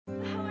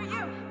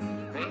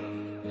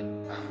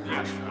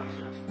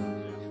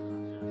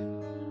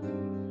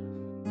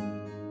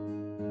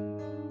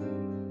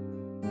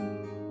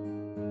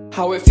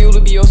How it feel to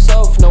be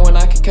yourself, knowing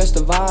I can catch the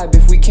vibe.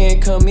 If we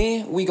can't come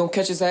in, we gon'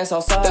 catch his ass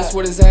outside. That's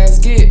what his ass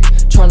get,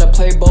 tryna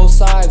play both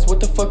sides. What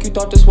the fuck you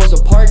thought this was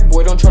a park?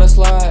 Boy, don't try to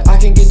slide. I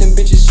can get them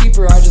bitches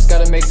cheaper, I just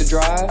gotta make the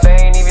drive. They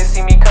ain't even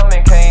see me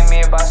coming, came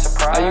in by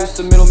surprise. I used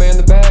to middleman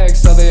the bag,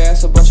 sell they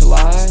ass a bunch of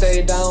lies.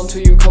 Stay down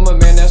till you come up,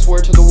 man, that's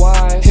word to the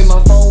wise. Hit my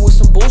phone with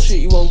some bullshit,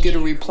 you won't get a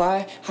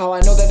reply. How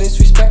I know that it's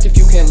respect if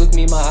you can't look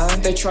me in my eye?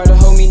 They try to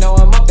hold me, now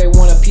I'm up, they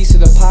want a piece of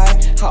the pie.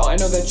 How I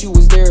know that you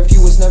was there if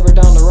you was never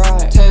down the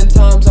ride? 10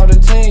 times out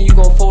of 10, you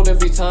gon' fold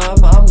every time.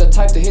 I'm the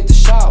type to hit the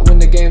shot when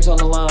the game's on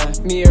the line.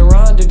 Me and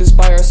Ron did this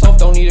by ourselves,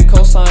 don't need a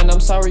cosign. I'm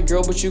sorry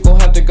girl, but you gon'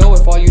 have to go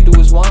if all you do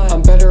is whine.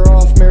 I'm better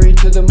off married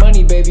to the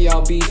money, baby,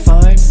 I'll be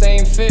fine.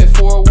 Same fit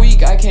for a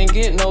week, I can't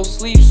get no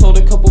sleep. Sold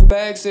a couple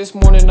bags this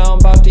morning, now I'm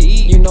about to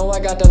eat. You know I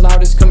got the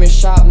loudest coming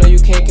shop, no you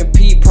can't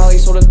compete. Probably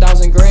sold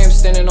 1,000 grams,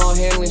 standing on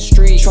Handling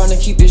Street. Trying to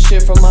keep this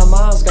shit from my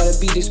moms, gotta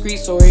be discreet.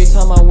 So every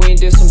time I went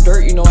did some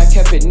dirt, you know I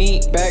kept it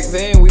neat. Back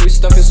then we was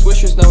stuffing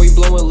swishers, now we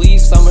blowing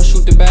leaves. I'ma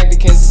shoot the bag to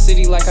Kansas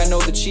City like I know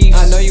the Chiefs.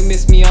 I know you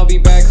miss me, I'll be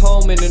back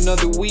home in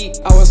another week.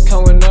 I was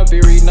counting up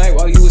every night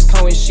while you was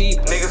counting sheep.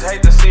 Niggas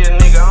hate to see a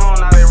nigga on,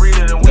 now they read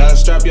it and gotta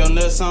strap your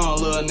nuts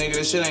on, little nigga,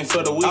 this shit ain't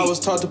for the weak. I was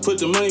taught to put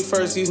the money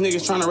first, these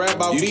niggas tryna rap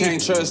about you.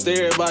 Can't trust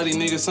everybody,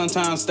 niggas,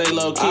 sometimes stay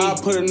low key. I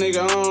put a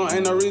nigga on,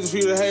 ain't no reason for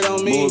you to hate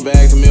on me. Move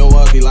back to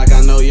Milwaukee like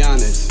I know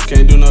Giannis.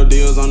 Can't do no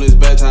deals on this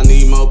batch, I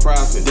need more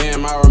profit.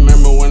 Damn, I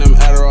remember when them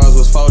Adderalls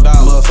was $4.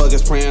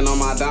 Motherfuckers praying on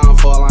my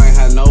downfall, I ain't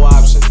had no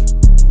option.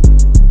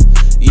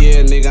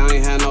 Yeah, nigga, I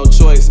ain't had no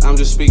choice. I'm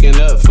just speaking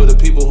up for the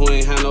people who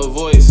ain't had no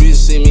voice. Bitch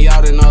see me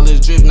out in all this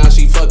drip, now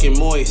she fucking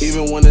moist.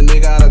 Even when a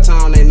nigga out of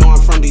town, they know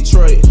I'm from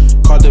Detroit.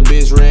 Caught the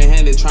bitch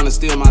red-handed, tryna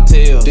steal my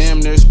tail. Damn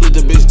near split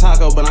the bitch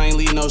taco, but I ain't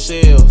leave no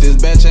shell. This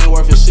batch ain't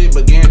worth a shit,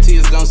 but guarantee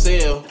it's gon'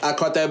 sell. I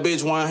caught that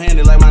bitch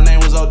one-handed like my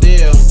name was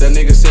Odell. That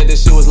nigga said that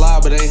shit was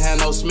loud, but ain't had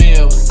no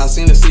smell. I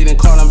seen the seat and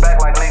caught